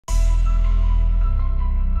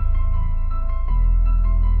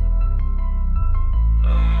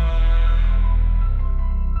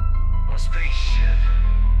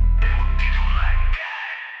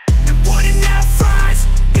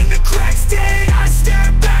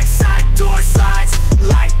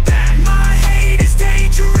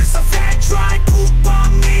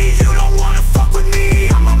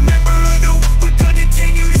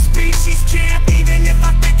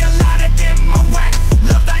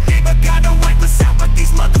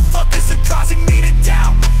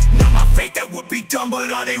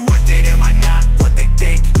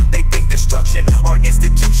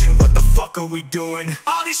are we doing?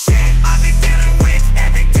 All this shit I've been dealing with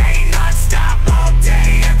every day, non-stop, all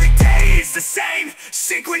day, every day is the same.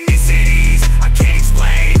 Synchronicities, I can't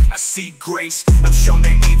explain. I see grace, I'm shown the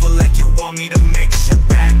evil like you want me to make sure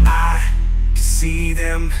that I can see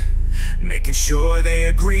them, making sure they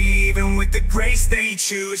agree even with the grace they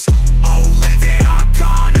choose. Oh, let they all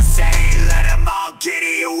gonna say, let them all get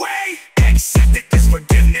away. Accept that this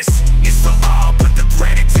forgiveness is for all, but the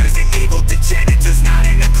predators, the evil degenitors, not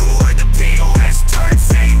in accord. The POS turn,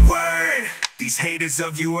 say word. These haters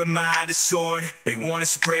of you admire the sword. They wanna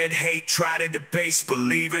spread hate, try to debase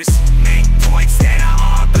believers, make points that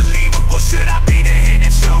are unbelievable. Should I be the hand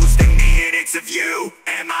that shows them the idiots of you?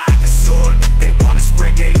 Am I the sword? They wanna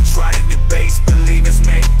spread hate, try to debase believers,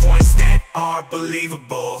 make points that are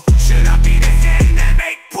believable. Should I be the hand that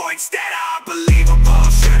make points that are believable?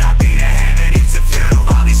 Should I be the evidence of you?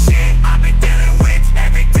 All this shit I've been dealing with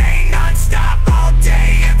every day, non-stop, all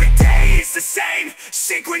day, every day is the same.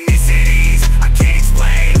 Synchronicities, I can't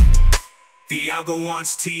explain. The algo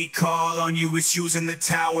wants T, call on you, it's using the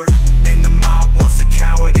tower. And the mob wants to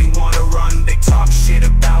cower, they wanna run, they talk shit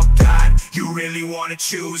about God. You really wanna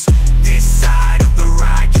choose this side of the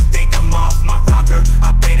ride? You think I'm off my rocker?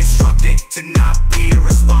 I've been instructed to not be a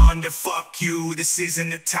responder. Fuck you, this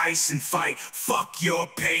isn't a Tyson fight. Fuck your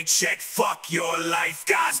paycheck, fuck your life.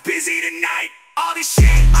 God's busy tonight. All this shit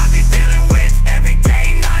I've been dealing with every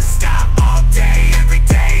day, non-stop, all day, every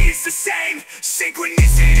day is the same.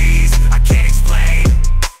 Synchronicities, I can't explain.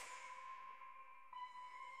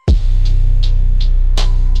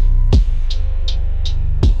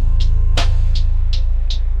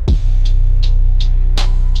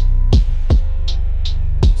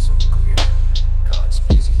 So clear, God's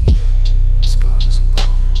busy here. His God is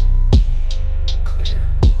above. Clear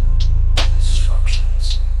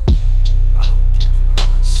instructions. I don't give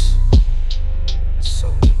once. So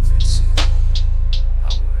convincing. I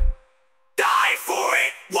would die for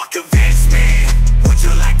it. What convinced me? Would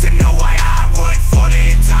you like to know why I would? For the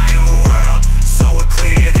entire world, so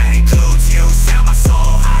clear that includes you. Sell my soul,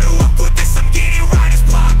 how do I put this? I'm getting writer's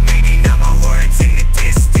block. Maybe not my words in the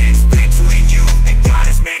distance between you and God.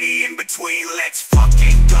 As many in between, let's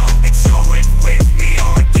fucking go. It's going with me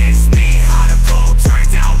or against me. How to go,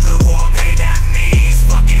 turns out the war made at me is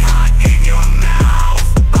fucking hot in your mouth.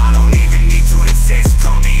 I don't even need to insist,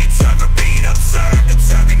 call me observer, being observed,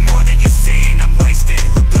 observing more than you've seen. I'm wasted,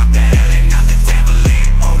 look up the hell and not the devil in.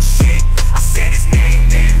 Oh shit, I said his name,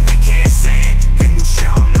 then we can't say it. And we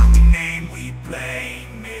shall not be named, we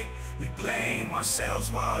blame it. We blame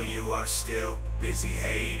ourselves while you are still busy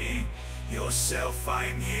hating yourself. I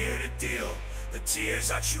am here to deal the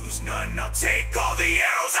tears, I choose none. I'll take all the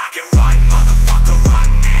arrows. I can run, motherfucker, run,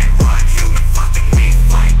 man, run. Human fucking me,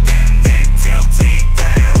 fight them, then tell take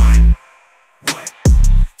that run. What?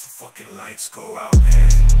 The fucking lights go out, man.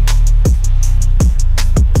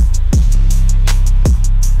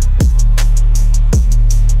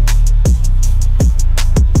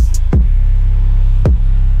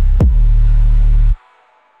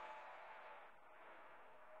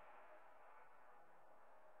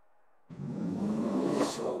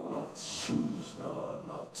 Choose none,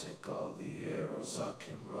 I'll take all the arrows. I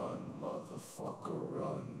can run, motherfucker,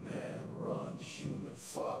 run, man, run. Human,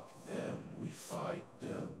 fuck them, we fight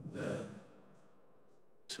them then.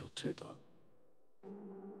 Till take on.